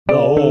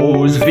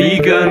Those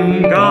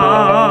vegan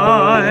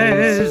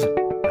guys.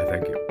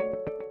 Thank you.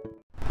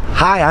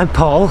 Hi, I'm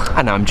Paul.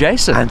 And I'm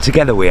Jason. And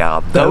together we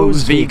are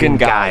Those Vegan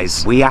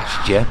Guys. We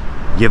asked you,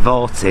 you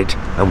voted,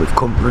 and we've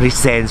come to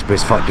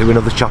Sainsbury's for doing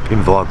another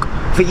shopping vlog.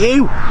 For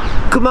you!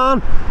 Come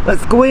on,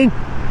 let's go in.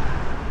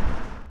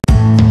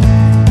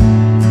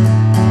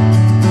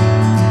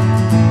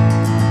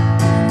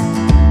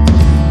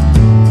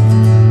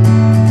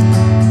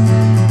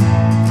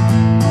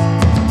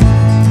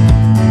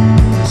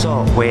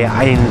 We're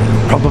in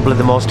probably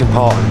the most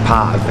important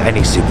part of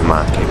any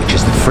supermarket, which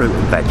is the fruit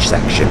and veg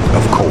section,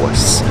 of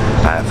course,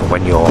 for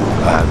when you're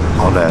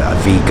on a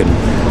vegan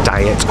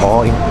diet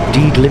or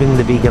indeed living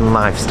the vegan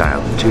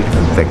lifestyle. Two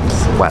different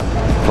things. Well,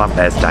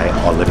 plant-based diet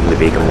or living the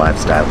vegan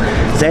lifestyle.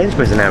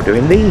 Sainsbury's are now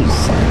doing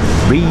these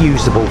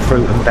reusable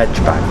fruit and veg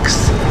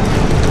bags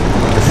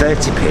for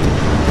 30p.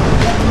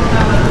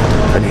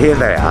 And here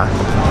they are,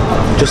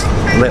 just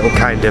little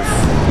kind of,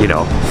 you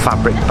know,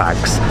 fabric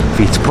bags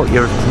for you to put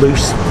your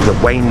loose,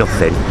 that weigh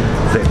nothing,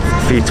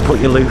 for you to put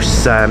your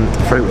loose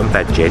fruit and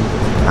veg in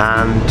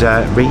and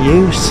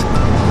reuse.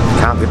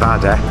 Can't be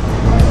bad, eh?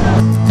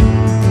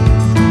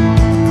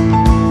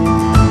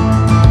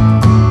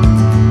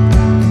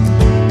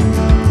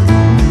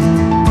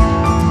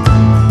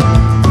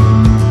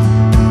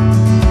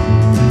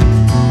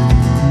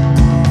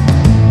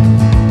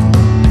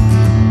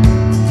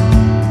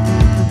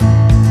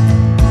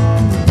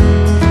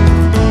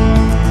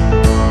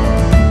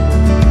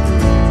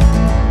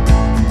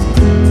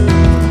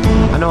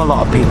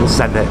 People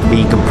said that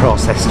vegan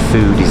processed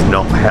food is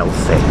not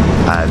healthy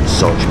and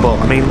such, but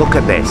I mean, look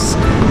at this,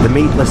 the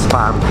Meatless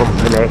Farm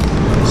Company,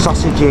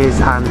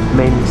 sausages and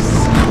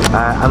mince,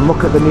 and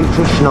look at the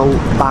nutritional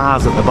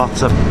bars at the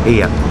bottom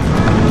here,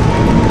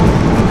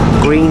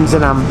 greens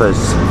and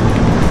ambers.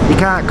 You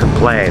can't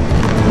complain.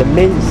 The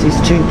mince is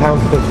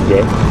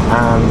 £2.50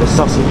 and the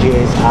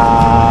sausages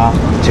are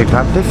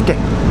 £2.50.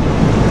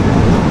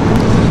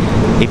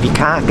 If you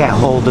can't get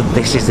hold of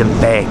This Isn't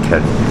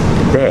Bacon,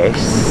 this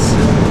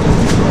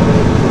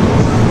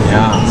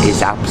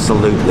is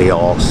absolutely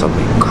awesome.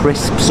 It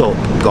crisps up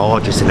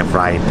gorgeous in a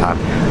frying pan.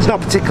 It's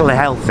not particularly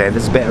healthy,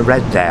 there's a bit of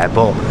red there,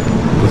 but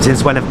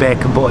since when have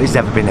bacon butties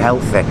ever been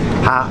healthy?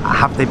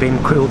 Have they been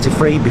cruelty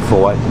free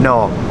before?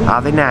 No.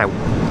 Are they now?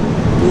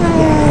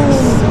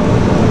 Yes.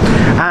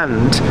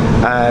 And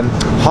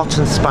hot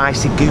and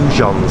spicy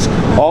goujons.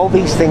 All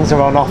these things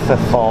are on offer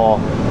for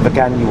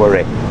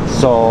Veganuary.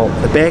 So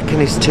the bacon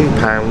is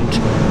 £2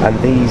 and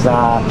these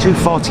are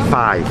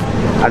 £2.45,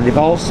 and they've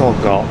also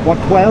got, what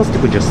else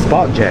did we just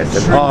spot,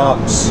 Jason?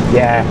 Shrimp.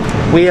 Yeah,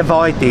 we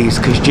avoid these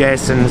because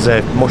Jason's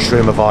a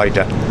mushroom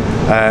avoider.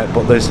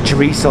 But there's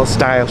chorizo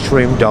style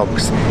shroom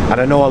dogs, and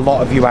I know a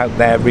lot of you out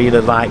there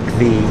really like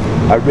the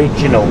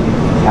original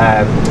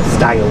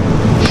style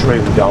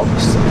shroom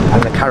dogs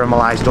and the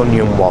caramelised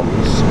onion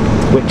ones,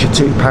 which are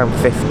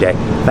 £2.50.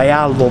 They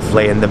are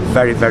lovely and they're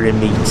very, very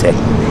meaty.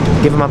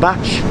 Give them a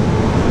batch.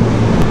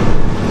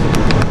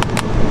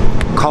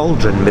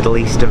 Cauldron Middle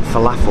Eastern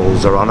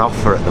falafels are on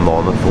offer at the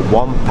moment for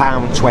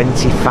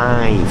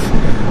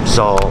 £1.25.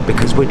 So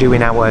because we're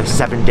doing our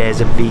 7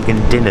 days of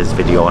vegan dinners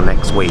video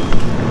next week,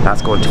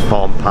 that's going to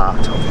form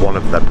part of one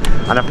of them.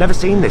 And I've never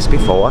seen this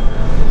before.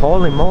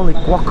 Holy moly,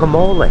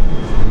 guacamole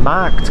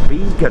marked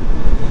vegan.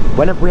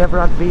 When have we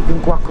ever had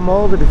vegan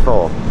guacamole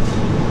before?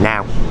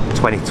 Now,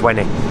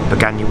 2020,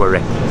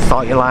 Veganuary.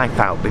 Sort your life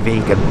out, be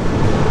vegan.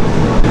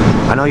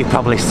 I know you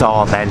probably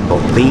saw then,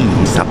 but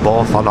these are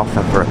both on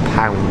offer for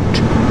 £1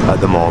 at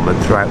the moment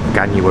throughout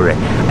Veganuary.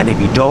 And if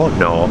you don't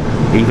know,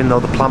 even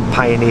though the Plant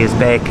Pioneers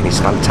bacon is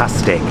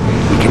fantastic,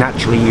 you can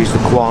actually use the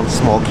Quorn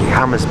Smoky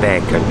Hammers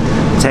bacon.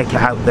 Take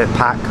it out the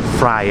pack,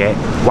 fry it,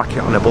 whack it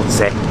on a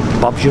butty,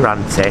 Bob's your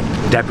auntie,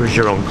 Deborah's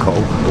your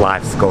uncle,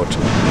 life's good.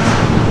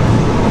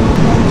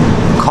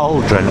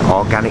 Cauldron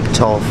organic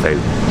tofu.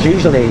 It's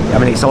usually, I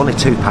mean, it's only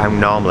 £2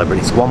 normally, but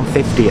it's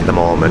 £1.50 at the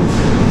moment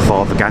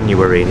for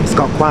Veganuary, and it's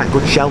got quite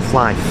good shelf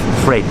life,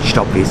 fridged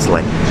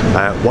obviously.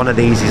 One of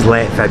these is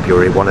late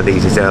February, one of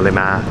these is early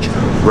March.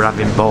 We're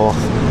having both.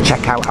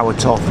 Check out our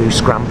tofu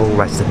scramble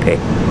recipe.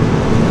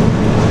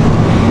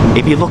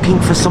 If you're looking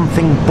for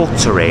something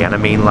buttery, and I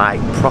mean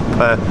like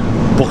proper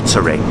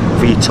buttery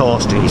for your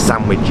toast and your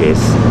sandwiches,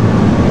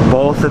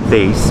 both of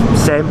these,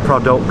 same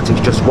product, it's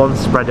just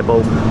one's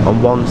spreadable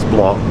and one's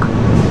block.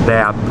 They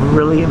are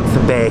brilliant for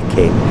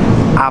baking,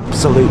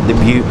 absolutely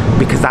beautiful,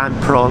 because I'm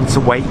prone to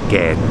weight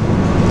gain.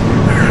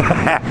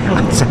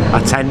 I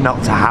tend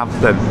not to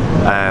have them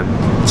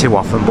too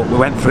often, but we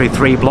went through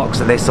 3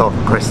 blocks of this over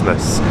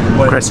Christmas.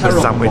 Christmas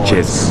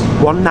sandwiches.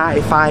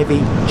 £1.95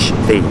 each,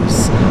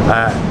 these,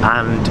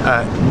 and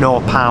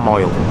no palm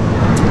oil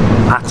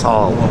at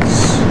all.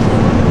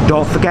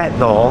 Don't forget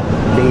though,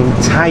 the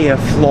entire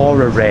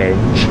Flora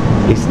range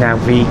is now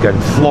vegan.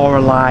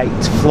 Flora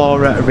Light,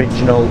 Flora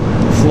Original,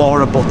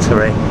 Flora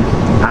Buttery,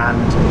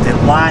 and the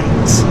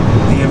Light,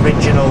 the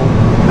Original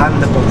and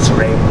the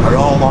Buttery are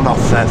all on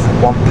offer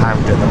for £1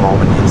 at the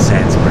moment in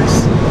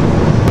Sainsbury's.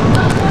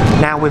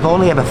 Now, we've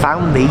only ever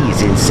found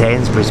these in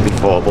Sainsbury's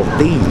before, but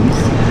these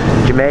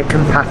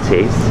Jamaican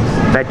patties,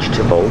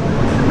 vegetable,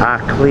 are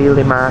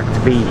clearly marked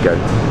vegan,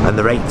 and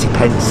they're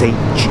 80p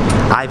each.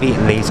 I've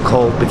eaten these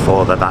cold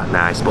before, they're that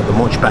nice, but they're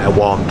much better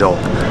warmed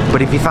up.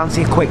 But if you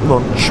fancy a quick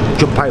lunch,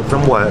 jump out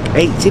from work,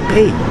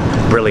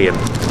 80p, brilliant.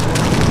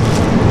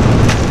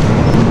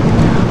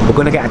 We're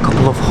going to get a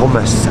couple of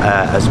hummus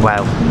as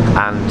well,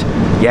 and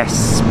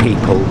yes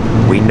people,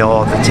 we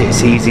know that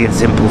it's easy and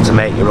simple to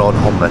make your own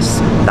hummus.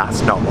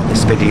 That's not what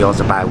this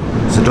video's about,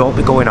 so don't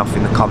be going off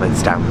in the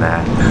comments down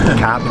there.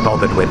 Can't be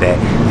bothered with it.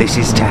 This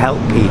is to help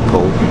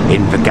people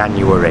in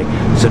Veganuary,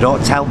 so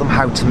don't tell them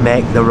how to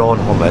make their own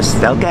hummus,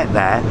 they'll get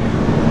there.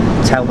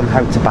 Tell them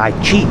how to buy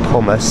cheap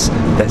hummus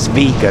that's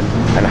vegan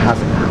and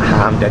hasn't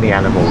harmed any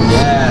animals.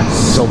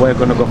 Yes. So we're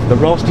going to go for the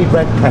roasted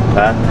red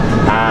pepper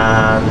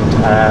and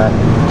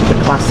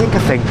the classic, I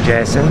think,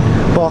 Jason.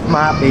 Both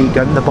marked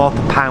vegan, they're both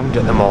 £1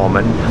 at the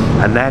moment,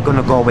 and they're going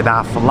to go with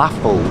our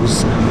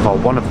falafels for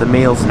one of the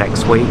meals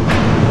next week.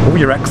 Oh,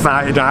 you're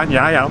excited, aren't you?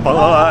 I am.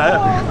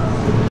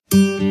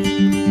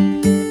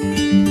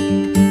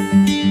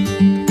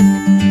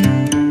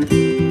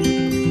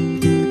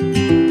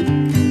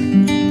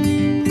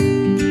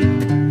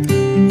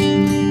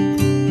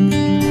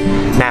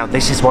 Now,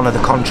 this is one of the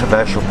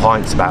controversial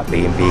points about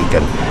being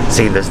vegan.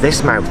 See, there's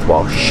this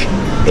mouthwash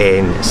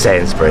in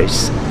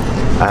Sainsbury's,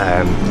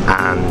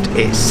 and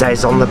it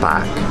says on the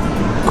back,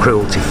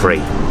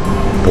 cruelty-free.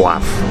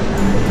 Boav.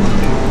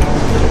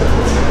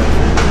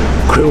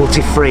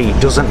 Cruelty-free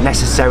doesn't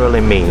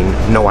necessarily mean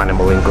no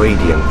animal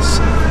ingredients,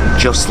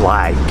 just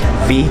like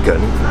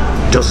vegan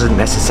doesn't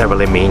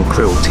necessarily mean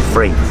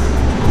cruelty-free.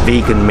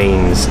 Vegan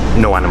means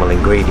no animal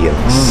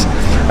ingredients.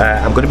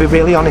 I'm going to be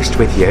really honest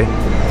with you.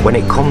 When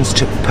it comes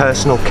to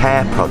personal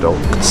care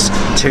products,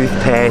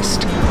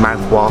 toothpaste,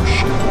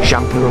 mouthwash,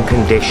 shampoo and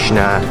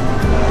conditioner,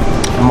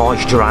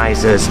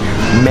 moisturisers,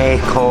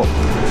 makeup,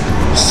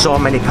 so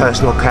many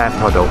personal care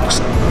products,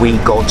 we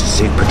go to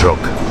Superdrug.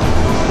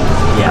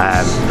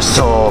 Yes.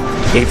 So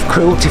if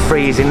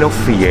cruelty-free is enough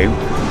for you,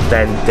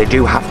 then they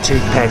do have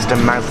toothpaste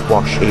and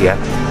mouthwash here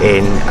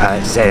in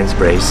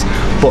Sainsbury's,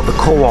 but the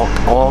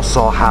Co-op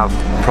also have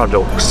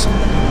products,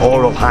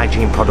 oral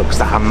hygiene products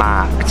that are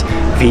marked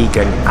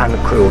vegan and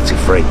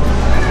cruelty-free.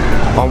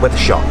 On with the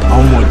shop.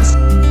 Onwards.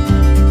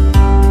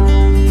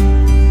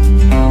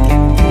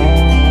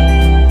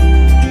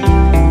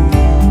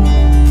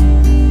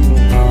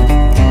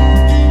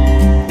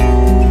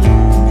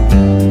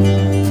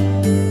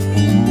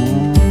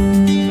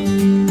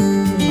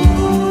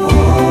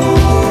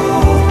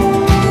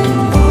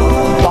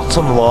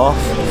 Bottom loaf,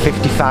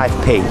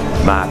 55p,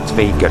 marked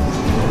vegan.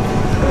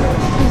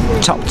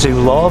 Top two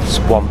loaves,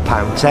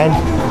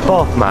 £1.10,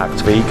 both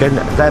marked vegan.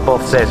 They're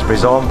both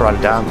Sainsbury's own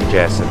brand, aren't they,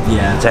 Jason?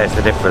 Yeah. Taste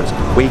the difference.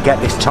 We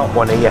get this top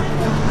one here.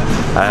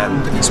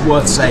 And it's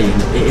worth saying,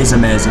 it is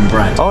amazing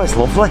bread. Oh, it's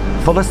lovely,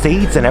 full of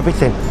seeds and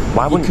everything.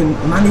 Why wouldn't you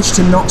can manage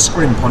to not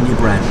scrimp on your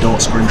bread?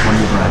 Don't scrimp on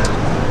your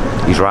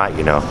bread. He's right,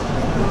 you know.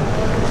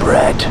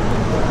 Bread.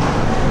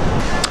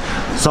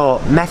 So,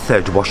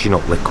 method washing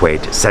up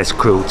liquid says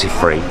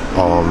cruelty-free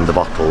on the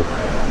bottle,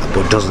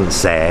 but doesn't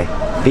say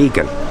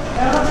vegan.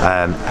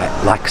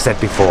 Like I said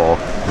before,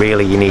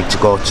 really you need to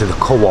go to the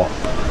Co-op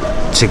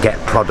to get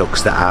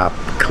products that are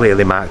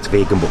clearly marked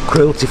vegan, but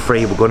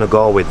cruelty-free, we're going to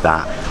go with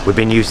that. We've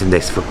been using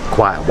this for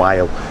quite a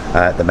while,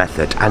 the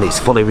method, and it's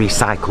fully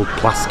recycled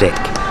plastic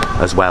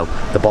as well,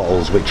 the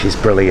bottles, which is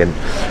brilliant.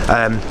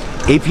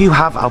 If you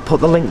have, I'll put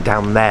the link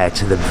down there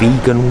to the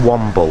Vegan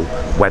Womble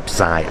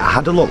website. I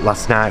had a look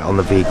last night on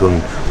the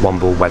Vegan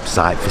Womble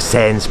website for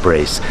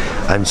Sainsbury's,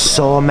 and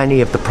so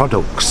many of the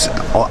products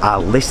are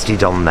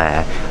listed on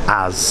there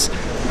as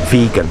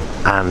vegan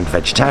and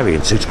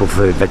vegetarian, suitable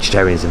for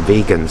vegetarians and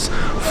vegans,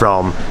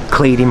 from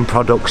cleaning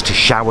products to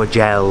shower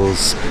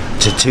gels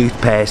to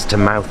toothpaste to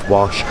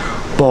mouthwash.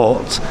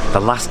 But the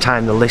last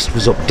time the list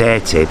was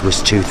updated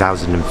was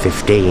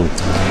 2015,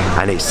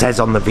 and it says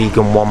on the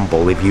Vegan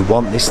Womble, if you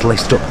want this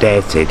list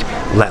updated,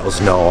 let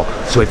us know.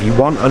 So if you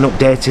want an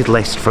updated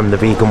list from the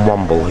Vegan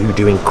Womble, who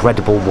do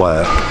incredible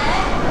work,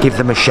 give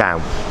them a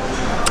shout.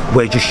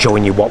 We're just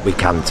showing you what we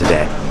can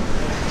today.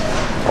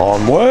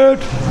 Onward!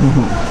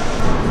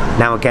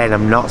 Now again,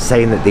 I'm not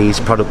saying that these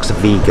products are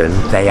vegan,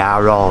 they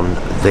are on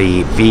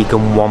the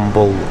Vegan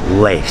Womble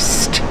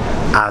list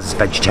as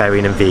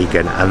vegetarian and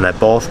vegan, and they're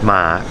both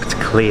marked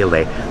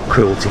clearly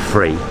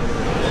cruelty-free.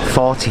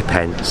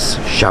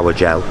 40p shower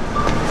gel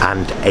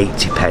and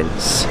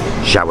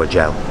 80p shower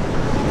gel,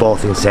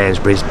 both in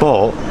Sainsbury's,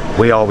 but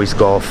we always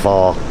go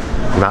for,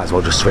 you might as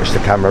well just switch the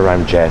camera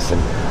around, Jason.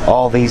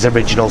 All these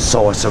original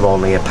sauce are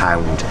only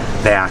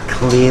 £1. They are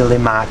clearly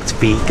marked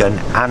vegan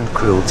and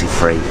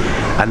cruelty-free,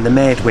 and they're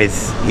made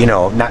with, you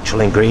know,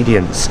 natural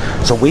ingredients,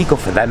 so we go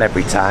for them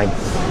every time.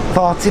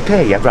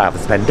 40p, I'd rather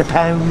spend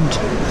 £1.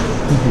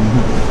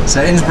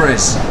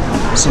 Sainsbury's,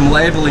 some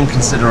labelling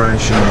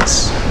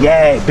considerations.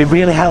 Yeah, it'd be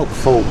really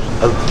helpful,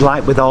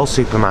 like with all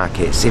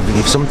supermarkets,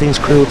 if something's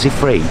cruelty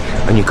free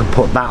and you can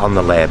put that on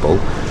the label,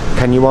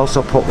 can you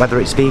also put whether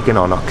it's vegan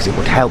or not, because it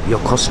would help your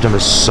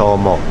customers so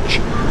much.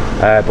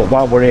 But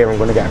while we're here, I'm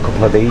going to get a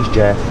couple of these,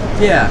 Jay.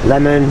 Yeah.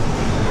 Lemon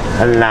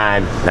and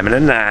lime. Lemon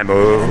and lime.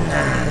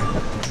 Oh.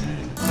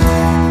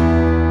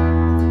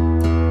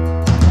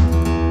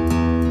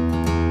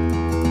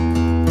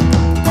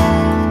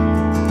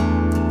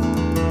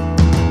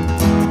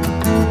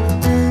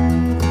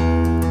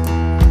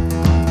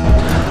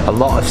 A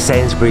lot of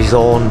Sainsbury's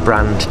own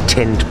brand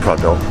tinned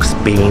products,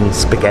 beans,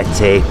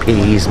 spaghetti,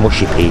 peas,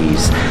 mushy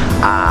peas,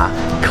 are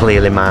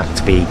clearly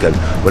marked vegan.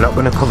 We're not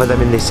going to cover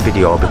them in this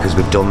video because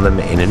we've done them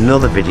in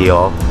another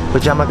video,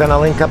 which I'm going to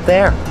link up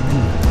there.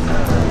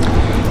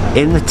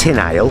 In the tin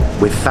aisle,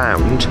 we've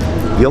found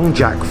young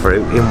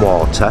jackfruit in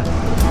water,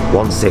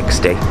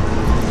 160,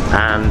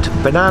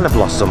 and banana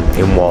blossom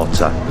in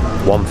water,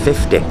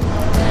 150.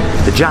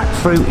 The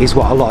jackfruit is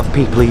what a lot of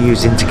people are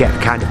using to get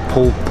kind of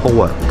pulled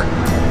pork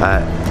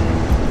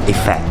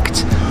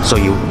effect. So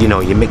you know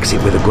you mix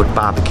it with a good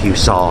barbecue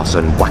sauce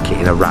and whack it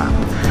in a wrap.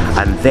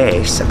 And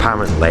this,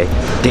 apparently,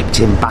 dipped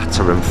in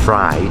batter and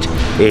fried,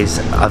 is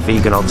a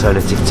vegan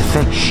alternative to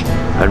fish,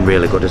 and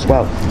really good as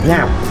well.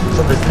 Now,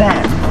 so there's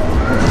them.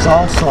 There's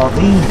also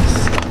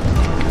these,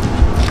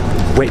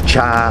 which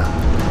are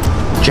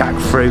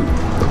jackfruit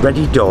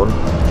ready done,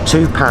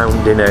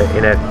 £2 in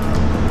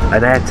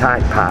an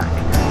airtight pack.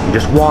 You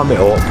just warm it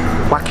up,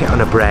 whack it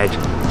on a bread,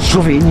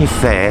 shove it in your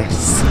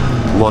face,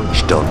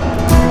 lunch done.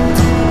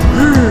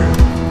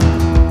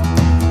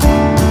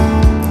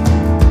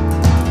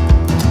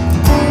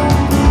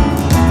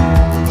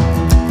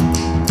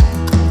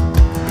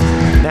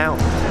 Now,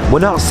 we're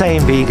not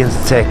saying vegans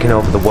are taking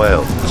over the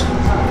world.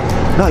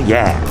 Not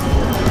yet.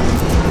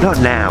 Not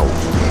now.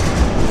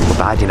 We're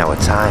biding our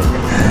time.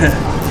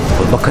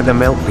 But look at the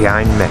milk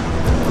behind me.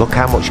 Look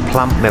how much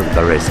plant milk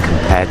there is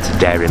compared to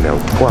dairy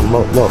milk. Go on,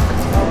 look, look.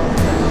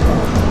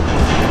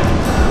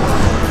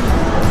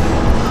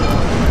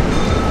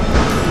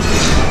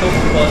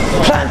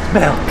 Plant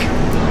milk!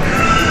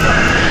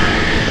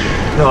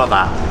 Not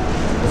that.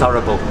 It's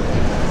horrible.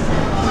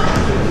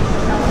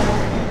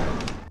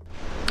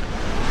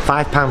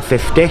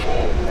 £5.50.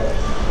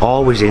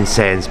 Always in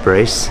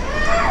Sainsbury's.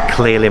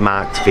 Clearly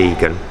marked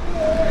vegan.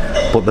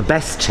 But the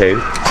best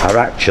two are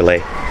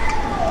actually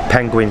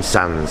Penguin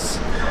Sands.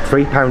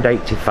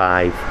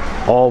 £3.85.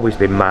 Always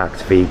been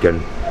marked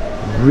vegan.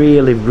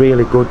 Really,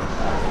 really good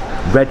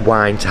red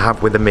wine to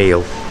have with a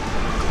meal.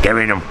 Get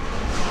in them.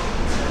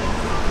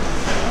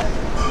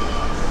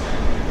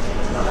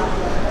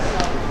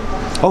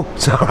 Oh,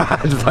 sorry, I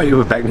thought you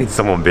were beckoning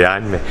someone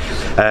behind me.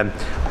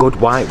 Good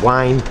white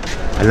wine,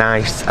 a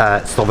nice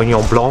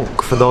Sauvignon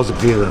Blanc for those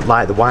of you that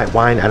like the white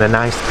wine, and a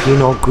nice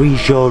Pinot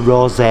Grigio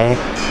Rosé,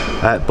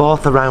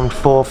 both around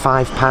 £4 or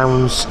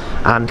 £5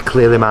 and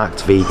clearly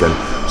marked vegan.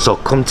 So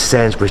come to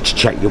Sainsbury's to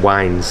check your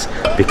wines,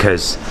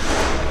 because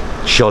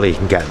surely you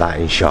can get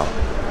that in shop.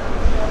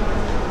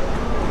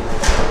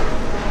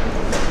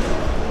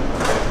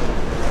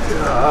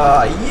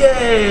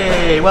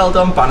 Yay! Well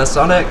done,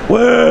 Panasonic.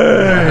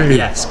 Way!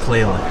 Yes,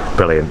 clearly.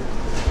 Brilliant.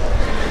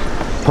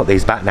 Put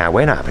these back now,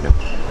 we're not having them.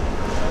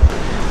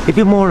 If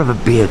you're more of a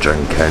beer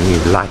drinker and you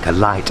like a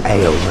light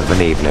ale of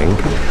an evening,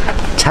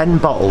 10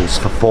 bottles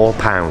for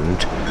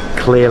 £4,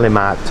 clearly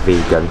marked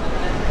vegan,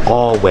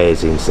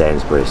 always in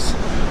Sainsbury's.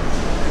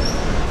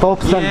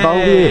 4%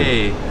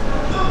 volume.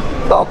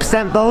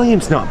 4%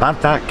 volume's not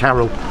bad, that,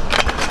 Carol.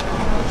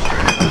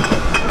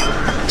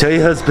 Tell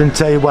your husband,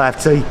 tell your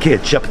wife, tell your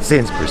kids, shop at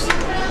Sainsbury's.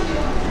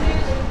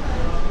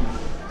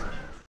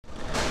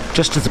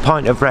 Just as a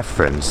point of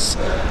reference,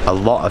 a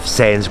lot of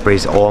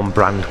Sainsbury's own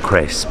brand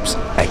crisps,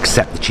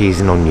 except the cheese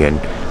and onion,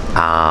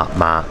 are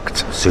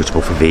marked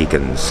suitable for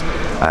vegans.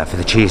 For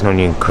the cheese and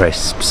onion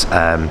crisps,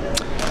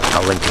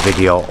 I'll link a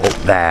video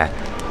up there,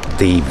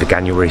 the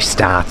Veganuary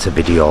starter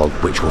video,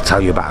 which will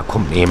tell you about a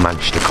company in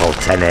Manchester called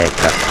 10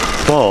 Acre.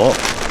 But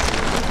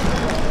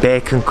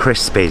bacon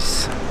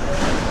crispies,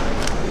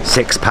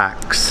 6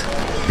 packs,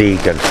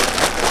 vegan.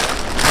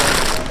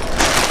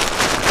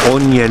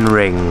 Onion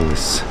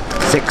rings,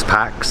 6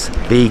 packs,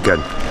 vegan.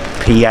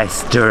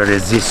 Pièce de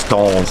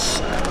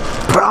résistance.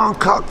 Prawn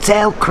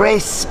cocktail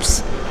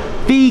crisps,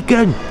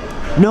 vegan.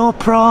 No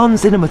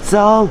prawns in them at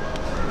all.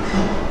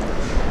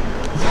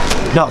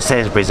 Not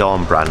Sainsbury's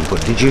own brand,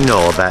 but did you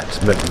know that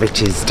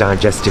McVitie's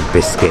digestive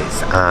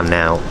biscuits are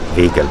now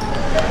vegan?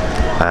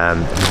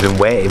 We've been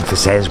waiting for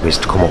Sainsbury's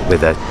to come up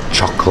with a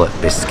chocolate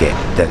biscuit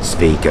that's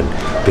vegan,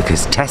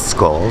 because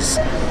Tesco's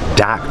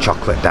dark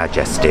chocolate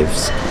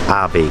digestives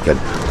are vegan,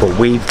 but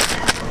we've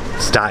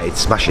started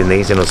smashing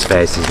these in us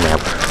faces now,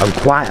 and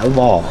quite a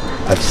lot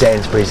of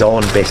Sainsbury's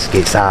own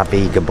biscuits are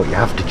vegan, but you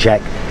have to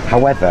check.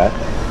 However,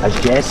 as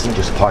Jason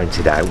just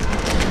pointed out,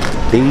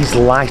 these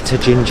lighter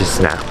ginger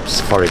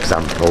snaps, for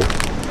example,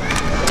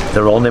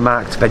 they're only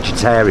marked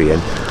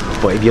vegetarian,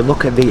 but if you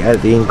look at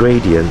the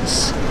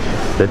ingredients,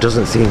 there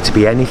doesn't seem to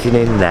be anything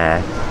in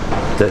there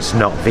that's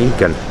not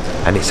vegan,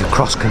 and it's a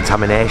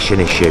cross-contamination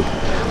issue,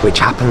 which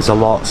happens a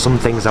lot. Some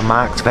things are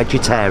marked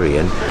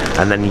vegetarian,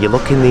 and then you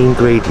look in the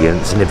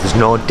ingredients, and if there's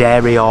no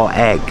dairy or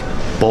egg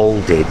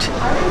bolded,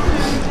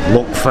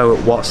 look for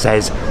what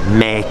says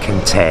may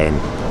contain.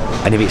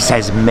 And if it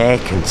says may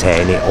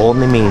contain, it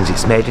only means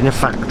it's made in a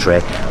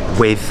factory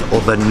with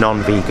other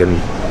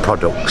non-vegan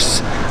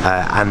products,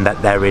 and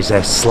that there is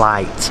a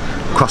slight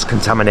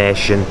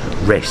cross-contamination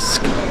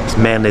risk. It's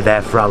mainly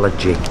there for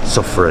allergy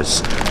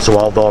sufferers. So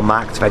although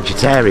marked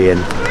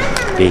vegetarian,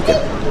 vegan.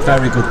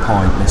 Very good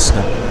point,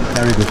 mister.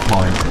 Very good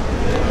point.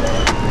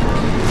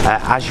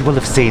 As you will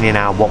have seen in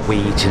our What We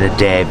Eat in a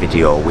Day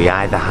video, we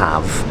either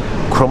have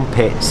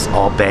crumpets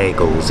or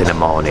bagels in the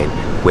morning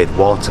with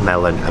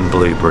watermelon and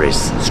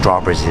blueberries,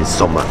 strawberries in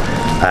summer,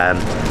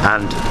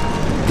 and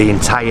the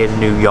entire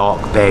New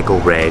York bagel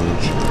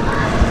range.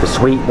 The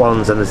sweet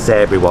ones and the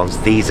savoury ones,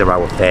 these are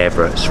our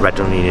favourites, red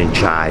onion and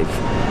chive.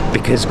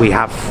 Because we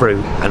have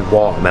fruit and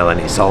watermelon,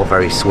 it's all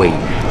very sweet.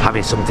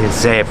 Having something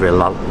savoury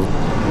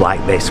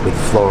like this with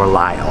floral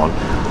light on,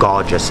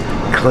 gorgeous,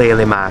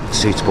 clearly marked,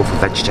 suitable for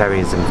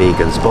vegetarians and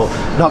vegans, but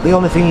not the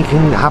only thing you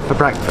can have for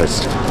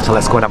breakfast. So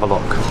let's go and have a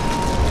look.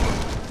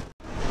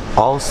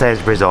 All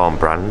Sainsbury's own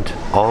brand,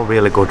 all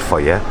really good for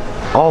you,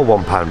 all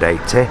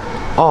 £1.80,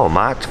 all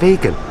marked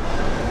vegan.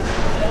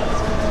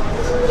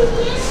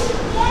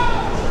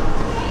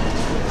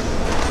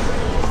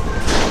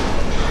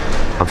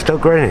 I'm still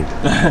grinning.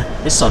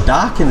 It's so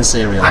dark in the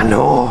cereal. I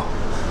know.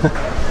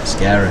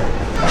 Scary.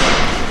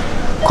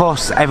 Of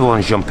course,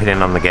 everyone's jumping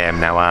in on the game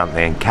now, aren't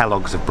they? And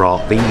Kellogg's have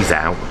brought these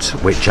out,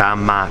 which are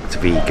marked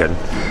vegan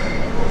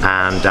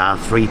and are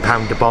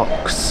 £3 a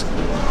box.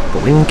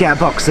 But we can get a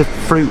box of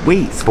fruit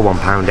wheats for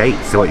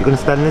 £1.80, so what you're going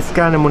to spend this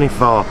kind of money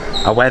for?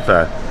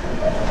 However,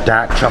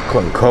 dark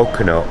chocolate and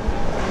coconut.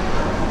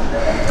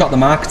 Got the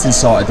marketing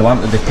sorted though,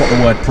 haven't they? They put the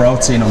word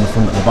protein on the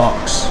front of the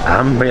box.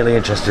 I'm really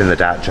interested in the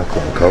dark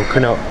chocolate and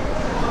coconut.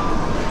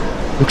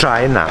 I'm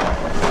trying that.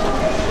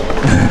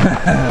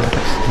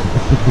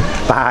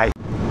 Bye.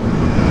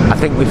 I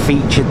think we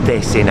featured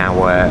this in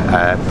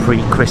our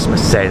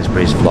pre-Christmas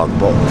Sainsbury's vlog,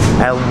 but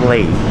Elm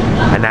Lee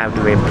are now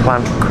doing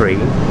plant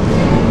cream.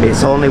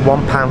 It's only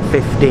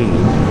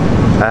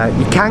 £1.15.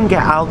 You can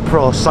get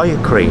Alpro soya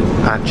cream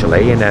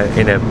actually in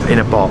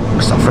a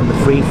box from the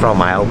free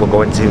from aisle we're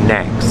going to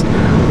next.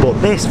 But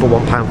this for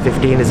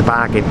 £1.15 is a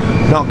bargain.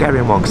 Not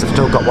getting one because I've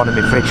still got one in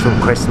my fridge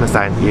from Christmas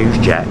I haven't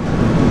used yet.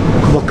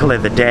 Luckily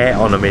the date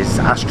on them is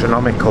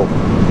astronomical.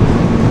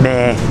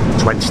 May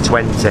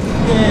 2020.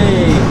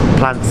 Yay!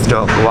 Plants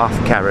don't go off,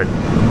 Karen.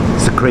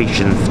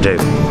 Secretions do.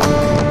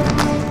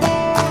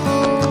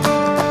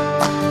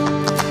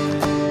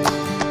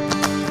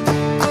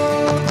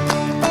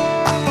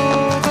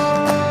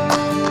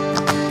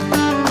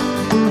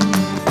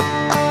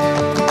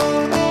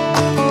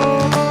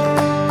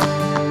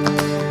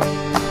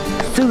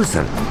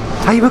 Susan,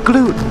 are you a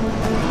gluten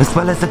as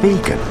well as a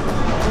vegan?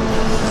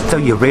 So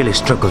you really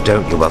struggle,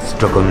 don't you? Well,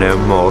 struggle no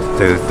more,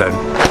 Susan.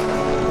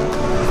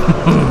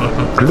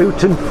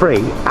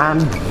 Gluten-free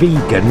and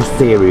vegan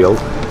cereal,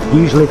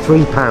 usually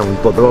 £3,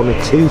 but they're only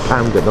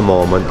 £2 at the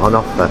moment on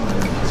offer.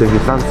 So if you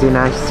fancy a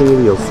nice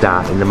cereal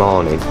start in the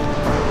morning,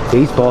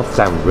 these both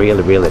sound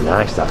really, really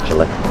nice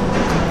actually.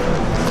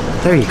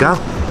 There you go.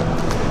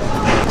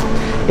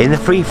 In the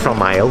free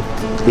from aisle,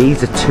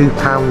 these are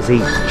 £2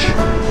 each.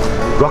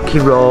 Rocky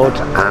Road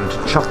and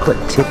Chocolate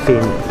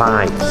Tiffin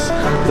Bites.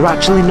 They're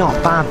actually not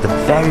bad,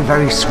 they're very,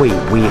 very sweet.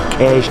 We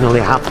occasionally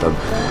have them,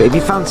 but if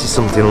you fancy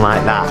something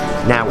like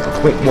that, now a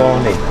quick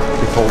warning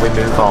before we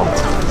move on.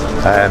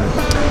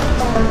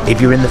 If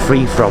you're in the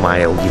free from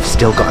aisle, you've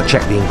still got to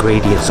check the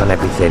ingredients on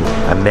everything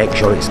and make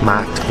sure it's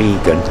marked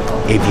vegan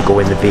if you go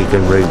in the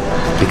vegan route,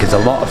 because a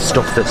lot of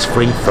stuff that's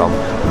free from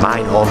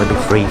might only be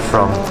free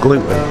from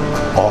gluten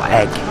or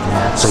egg.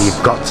 So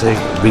you've got to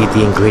read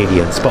the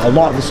ingredients, but a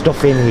lot of the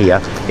stuff in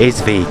here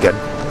is vegan.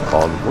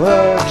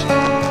 Onward.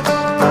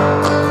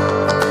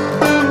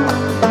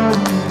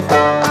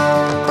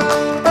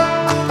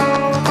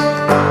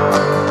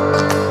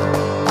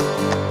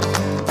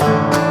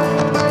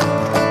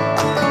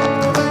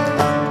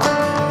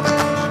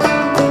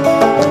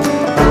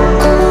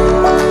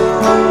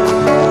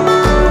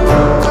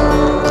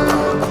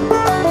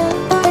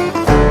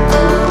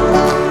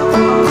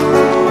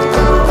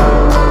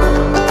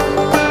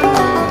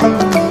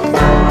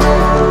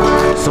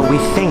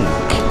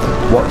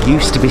 What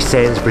used to be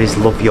Sainsbury's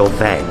Love Your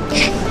Veg.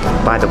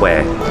 By the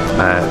way,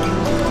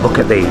 look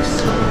at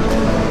these.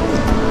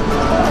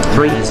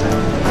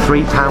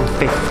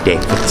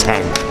 £3.50 for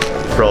 10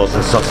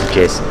 frozen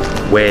sausages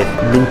with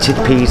minted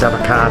peas,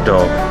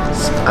 avocado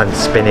and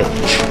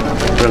spinach.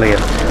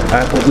 Brilliant.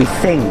 But we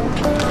think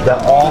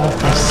that all of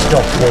this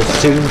stuff will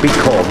soon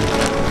become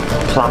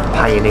plant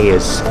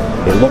pioneers.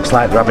 It looks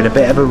like they're having a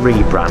bit of a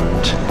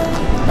rebrand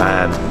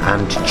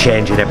and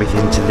changing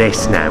everything to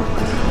this now.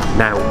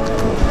 Now,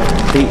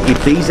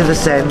 if these are the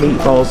same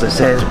meatballs that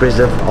Sainsbury's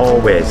have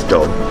always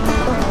done,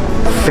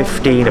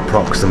 15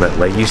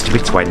 approximately, used to be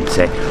 20,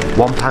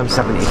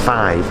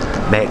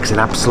 £1.75 makes an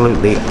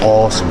absolutely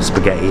awesome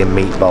spaghetti and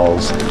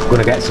meatballs.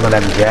 Gonna get some of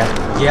them, Jay?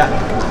 Yeah.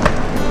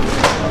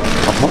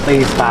 I'll put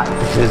these back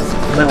because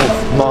little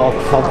small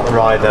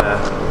Fauntleroy there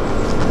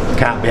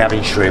can't be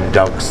having shrimp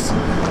dogs.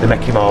 They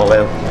make him all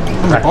ill.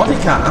 My body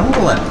can't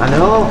handle it. I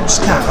know.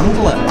 Just can't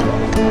handle it.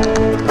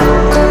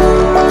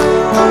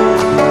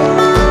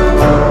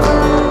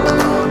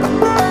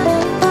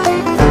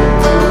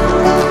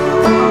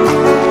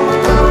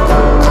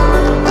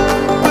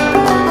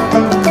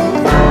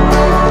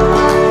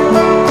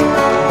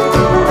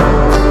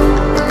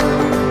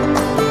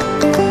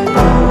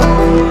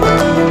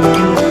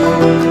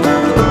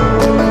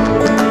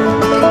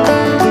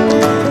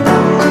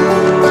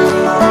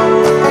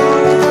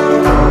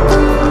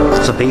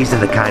 These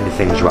are the kind of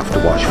things you have to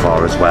watch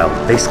for as well.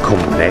 This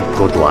company,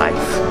 Good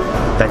Life,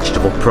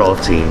 vegetable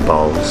protein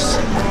balls,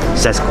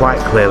 says quite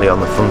clearly on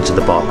the front of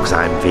the box,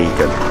 I'm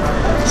vegan.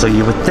 So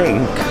you would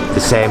think the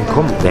same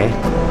company,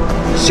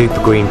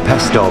 Super Green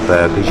Pesto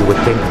Burgers, you would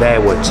think they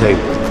were too.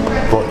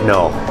 But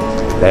no,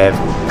 they've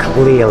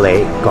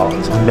clearly got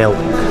milk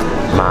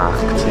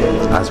marked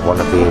as one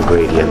of the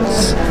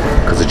ingredients,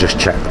 because I just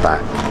checked the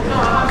back.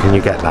 Can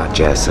you get that,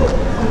 Jason?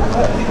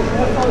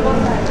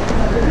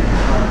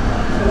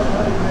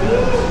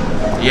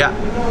 Yeah,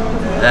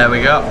 there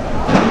we go.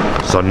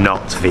 So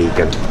not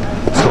vegan.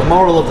 So the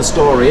moral of the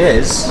story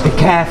is... Be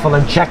careful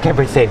and check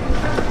everything.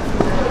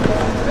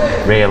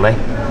 Really?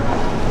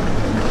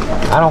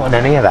 I don't want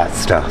any of that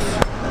stuff.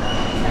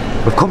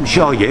 We've come to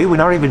show you, we're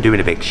not even doing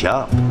a big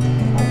shop.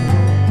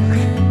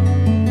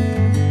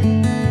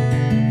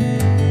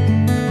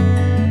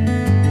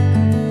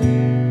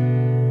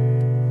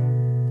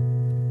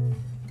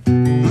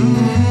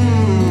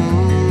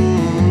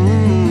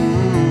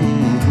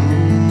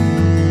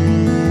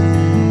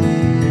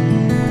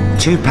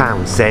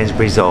 £2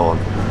 Sainsbury's Own,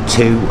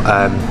 2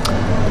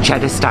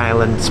 cheddar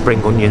style and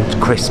spring onion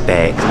crisp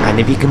baked, and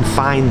if you can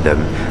find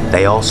them,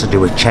 they also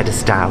do a cheddar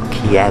style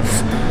Kiev.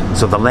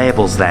 So the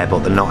label's there,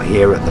 but they're not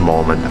here at the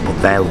moment, but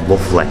they're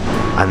lovely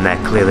and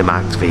they're clearly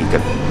marked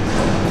vegan.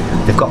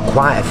 They've got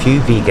quite a few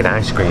vegan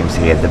ice creams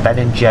here. The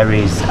Ben &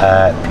 Jerry's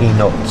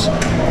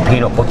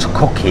peanut butter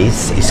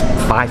cookies is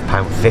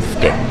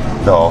 £5.50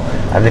 though,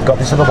 and they've got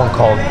this other one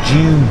called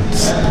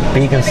Jude's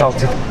vegan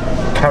salted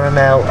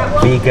caramel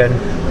vegan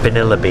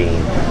vanilla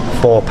bean,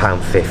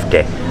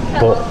 £4.50,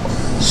 but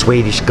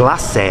Swedish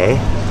glacé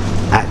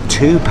at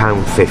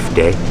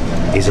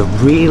 £2.50 is a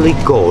really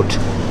good,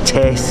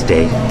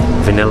 tasty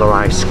vanilla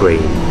ice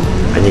cream,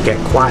 and you get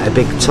quite a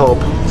big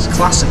tub. It's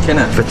classic,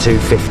 innit? For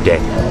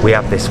 £2.50. We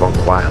have this one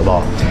quite a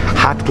lot.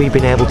 Had we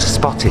been able to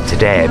spot it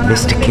today,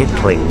 Mr.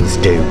 Kipling's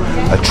do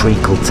a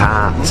treacle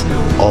tart,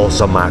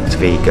 also marked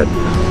vegan.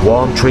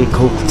 Warm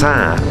treacle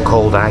tart,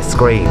 cold ice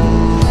cream.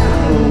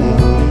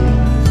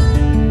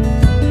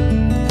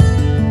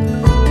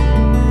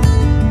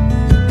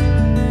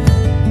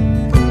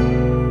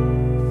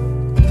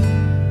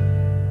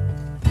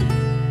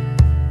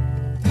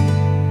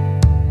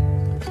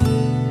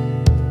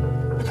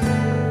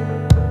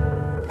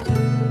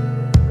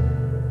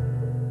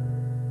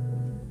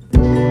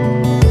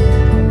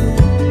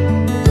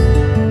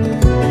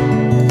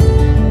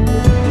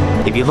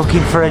 If you're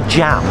looking for a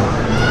jam,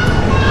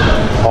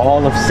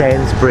 all of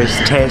Sainsbury's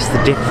Taste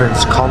the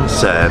Difference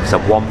conserves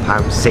are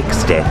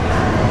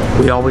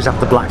 £1.60. We always have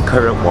the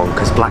blackcurrant one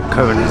because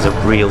blackcurrant is a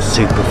real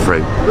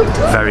superfruit.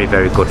 Very,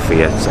 very good for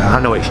you. So I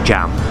know it's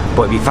jam,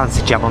 but if you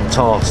fancy jam on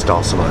toast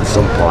or something at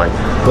some point.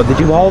 But they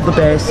do all the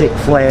basic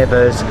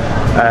flavours,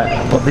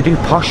 but they do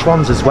posh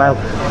ones as well.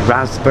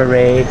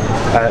 Raspberry,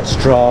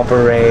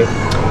 strawberry,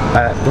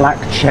 black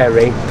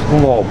cherry,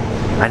 plum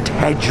and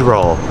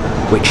hedgerow,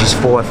 which is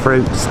 4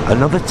 fruits.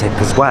 Another tip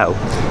as well,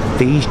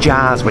 these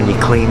jars, when you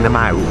clean them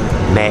out,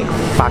 make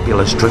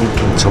fabulous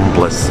drinking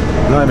tumblers.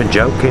 Not even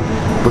joking.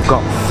 We've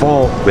got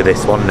 4 with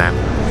this one now,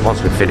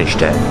 once we've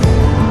finished it.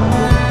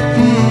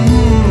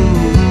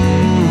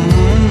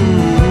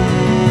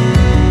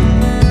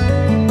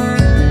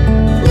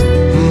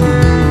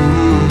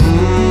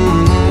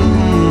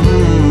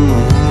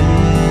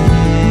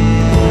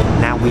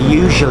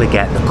 Usually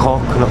get the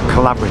coconut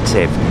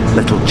collaborative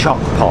little choc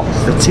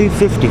pots. They're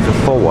 £2.50 for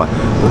 4,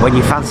 but when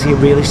you fancy a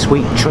really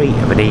sweet treat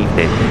of an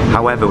evening,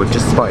 however, we've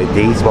just spotted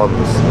these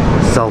ones,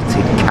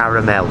 salted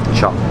caramel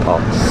choc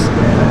pots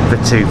for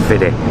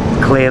 £2.50,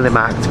 clearly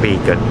marked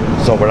vegan,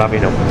 so we're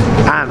having them.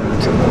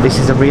 And this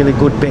is a really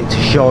good bit to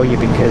show you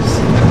because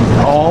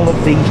all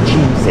of these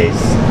cheeses,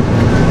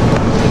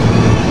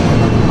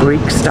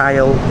 Greek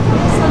style,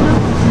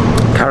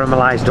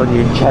 caramelised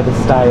onion, cheddar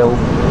style,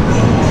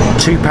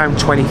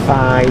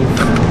 £2.25,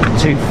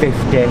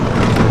 £2.50,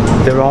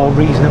 they're all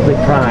reasonably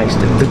priced.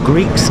 The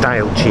Greek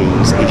style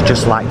cheese is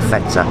just like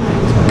feta,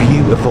 it's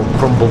beautiful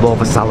crumbled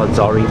over salads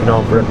or even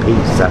over a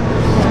pizza.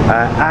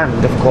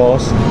 And of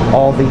course,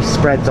 all these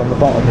spreads on the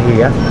bottom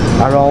here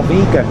are all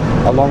vegan,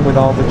 along with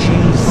all the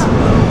cheese.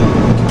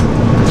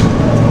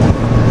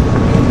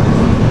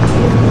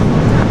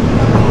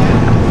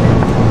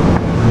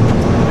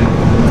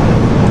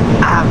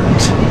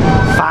 And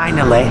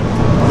finally,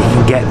 you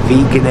can get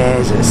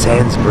Veganuary at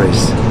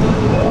Sainsbury's.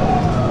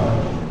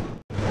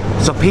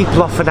 So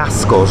people often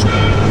ask us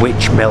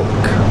which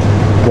milk,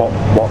 what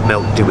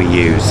milk do we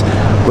use?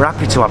 We're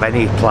happy to have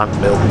any plant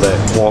milk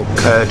that won't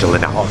curdle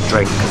in a hot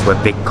drink because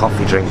we're big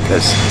coffee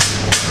drinkers.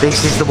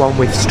 This is the one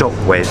we've stuck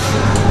with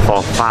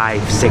for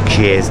 5-6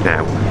 years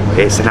now.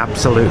 It's an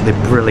absolutely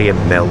brilliant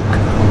milk,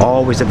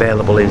 always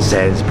available in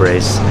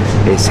Sainsbury's.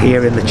 It's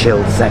here in the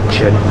chilled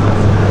section,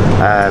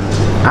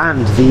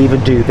 and they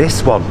even do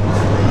this one,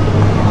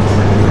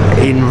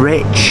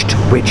 enriched,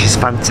 which is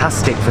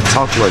fantastic for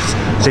toddlers.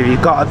 So if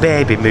you've got a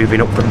baby moving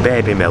up from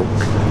baby milk,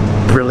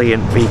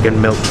 brilliant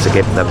vegan milk to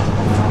give them.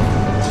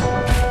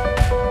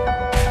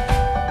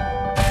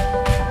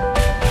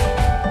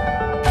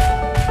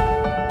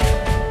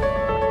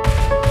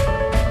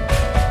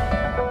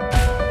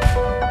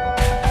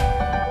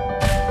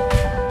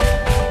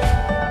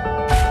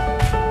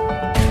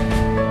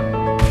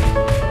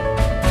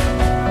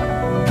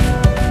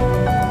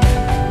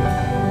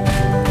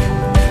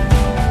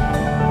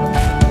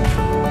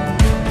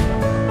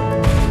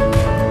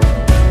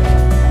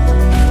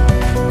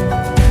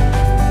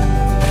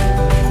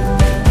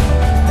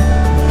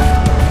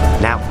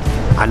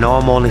 I know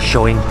I'm only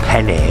showing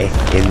penny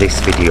in this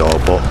video,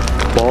 but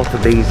both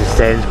of these are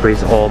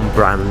Sainsbury's own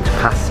brand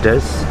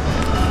pastas.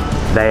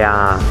 They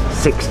are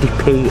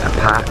 60p a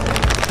pack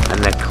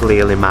and they're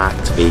clearly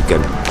marked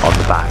vegan on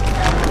the back.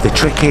 The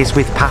trick is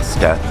with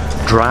pasta,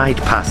 dried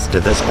pasta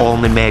that's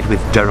only made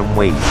with durum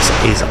wheat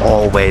is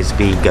always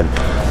vegan.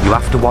 You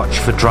have to watch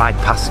for dried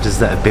pastas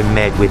that have been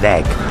made with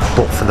egg,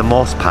 but for the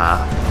most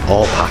part,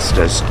 all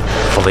pastas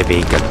fully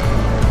vegan.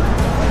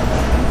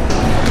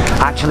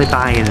 Actually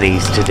buying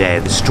these today,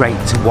 the straight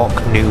to wok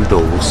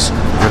noodles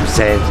from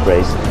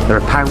Sainsbury's. They're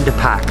 £1 a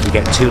pack, you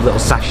get 2 little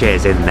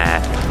sachets in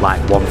there,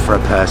 like one for a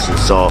person,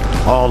 so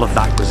all of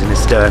that goes in a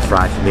stir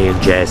fry for me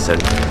and Jason.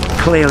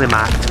 Clearly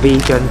marked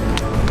vegan,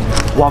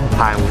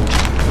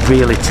 £1,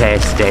 really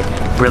tasty,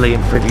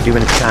 brilliant for if you're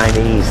doing a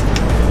Chinese.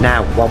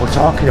 Now, while we're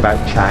talking about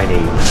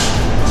Chinese,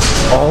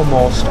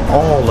 almost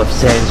all of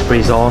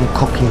Sainsbury's own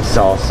cooking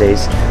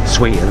sauces,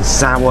 sweet and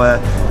sour,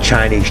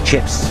 Chinese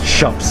chips,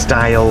 shop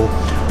style,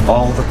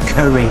 all the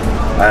curry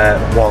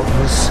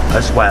ones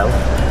as well,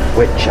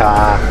 which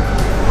are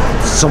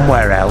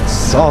somewhere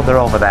else. Oh, they're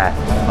over there.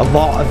 A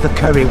lot of the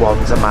curry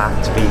ones are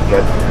marked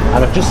vegan,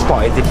 and I've just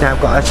spotted they've now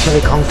got a chili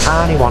con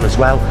carne one as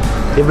well.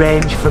 They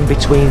range from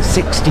between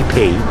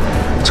 60p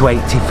to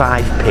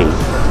 85p.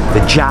 The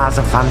jars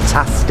are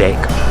fantastic.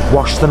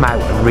 Wash them out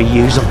and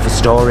reuse them for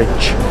storage.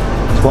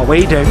 It's what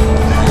we do.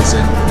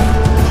 Amazing.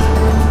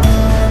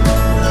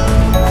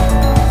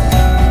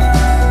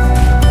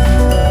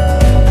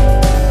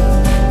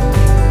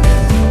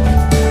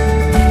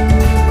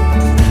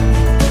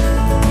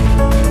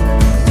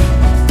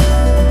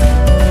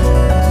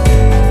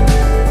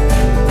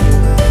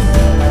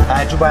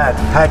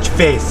 Hide your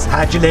face,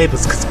 hide your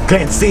labels, because you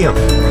can't see them.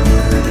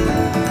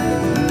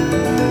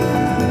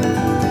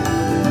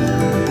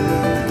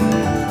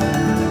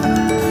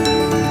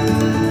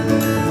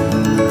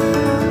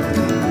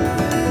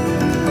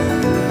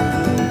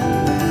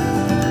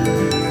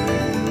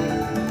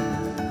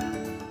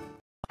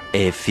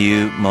 A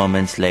few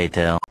moments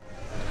later.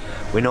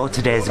 We know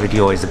today's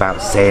video is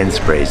about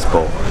Sainsbury's,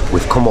 but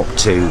we've come up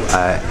to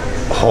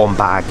Home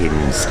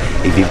Bargains.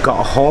 If you've got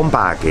a Home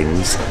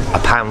Bargains, a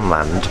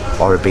Poundland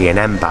or a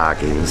B&M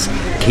Bargains,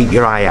 keep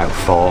your eye out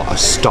for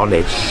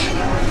Astonish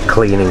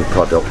cleaning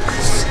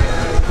products.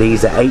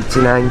 These are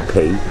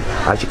 89p.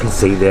 As you can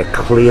see, they're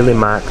clearly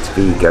marked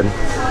vegan,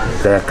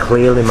 they're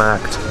clearly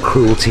marked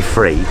cruelty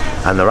free,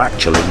 and they're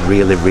actually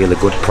really, really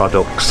good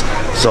products.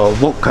 So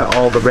look at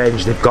all the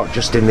range they've got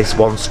just in this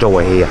one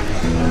store here.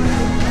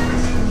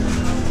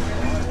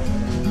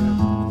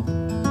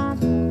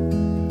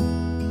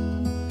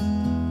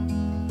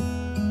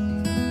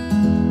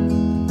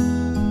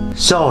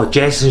 So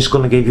Jason's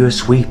going to give you a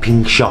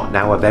sweeping shot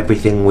now of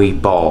everything we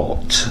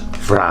bought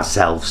for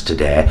ourselves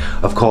today.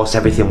 Of course,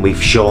 everything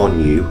we've shown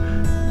you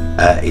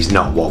is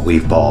not what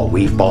we've bought.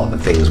 We've bought the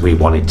things we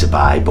wanted to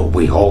buy, but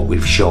we hope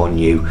we've shown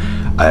you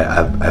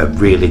a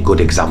really good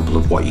example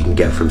of what you can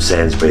get from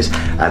Sainsbury's.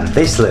 And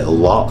this little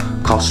lot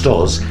cost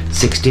us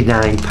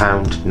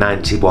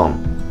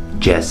 £69.91.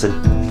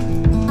 Jason?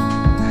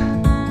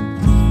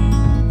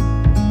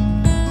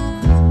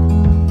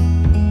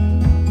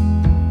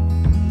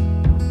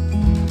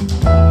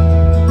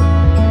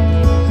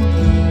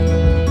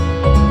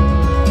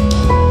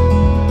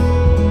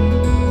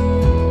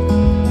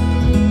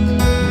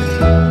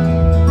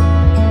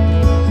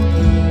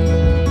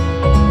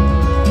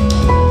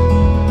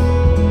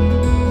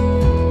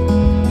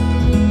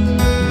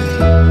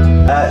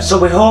 So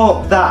we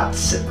hope that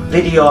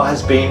video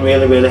has been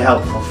really, really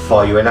helpful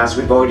for you, and as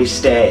we've already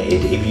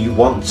stated, if you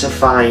want to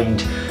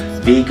find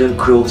vegan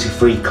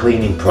cruelty-free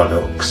cleaning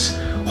products,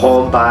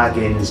 Home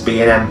Bargains,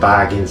 B&M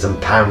Bargains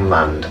and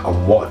Poundland,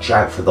 and watch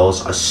out for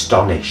those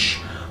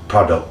Astonish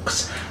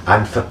products.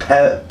 And for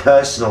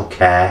personal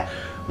care,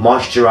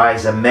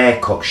 moisturiser,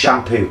 makeup,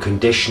 shampoo,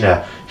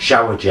 conditioner,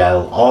 shower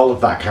gel, all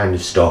of that kind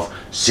of stuff,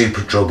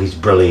 Superdrug is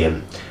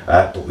brilliant.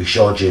 But we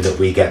showed you that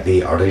we get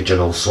the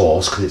original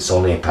source because it's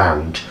only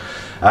 £1.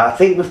 I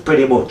think we've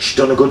pretty much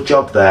done a good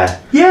job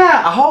there.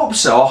 Yeah, I hope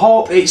so. I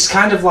hope it's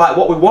kind of like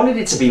what we wanted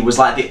it to be was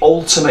like the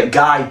ultimate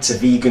guide to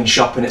vegan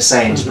shopping at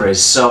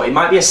Sainsbury's. So it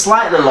might be a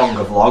slightly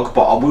longer vlog,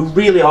 but we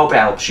really hope it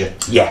helps you.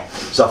 Yeah,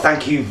 so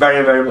thank you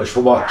very, very much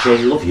for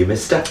watching. Love you,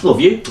 mister. Love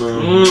you.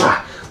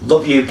 Mwah.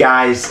 Love you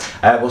guys.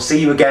 We'll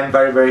see you again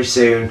very, very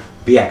soon.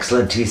 Be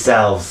excellent to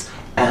yourselves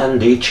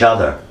and each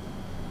other.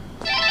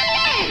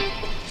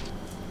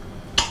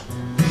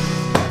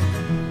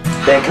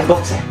 Bacon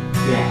butter.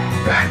 Yeah.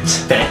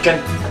 Right.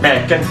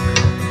 Bacon.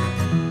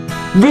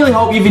 Really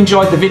hope you've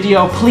enjoyed the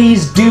video.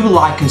 Please do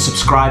like and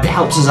subscribe. It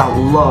helps us out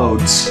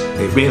loads.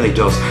 It really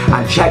does.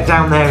 And check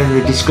down there in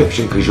the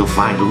description because you'll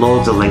find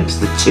loads of links.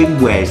 The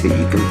 2 ways that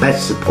you can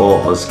best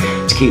support us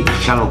to keep the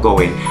channel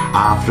going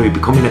are through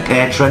becoming a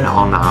patron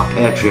on our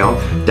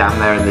Patreon down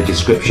there in the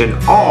description,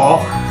 or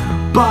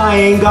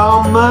buying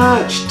our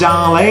merch,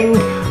 darling.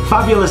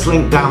 Fabulous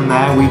link down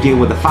there. We deal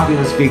with a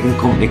fabulous vegan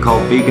company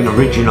called Vegan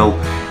Original.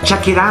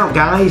 Check it out,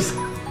 guys.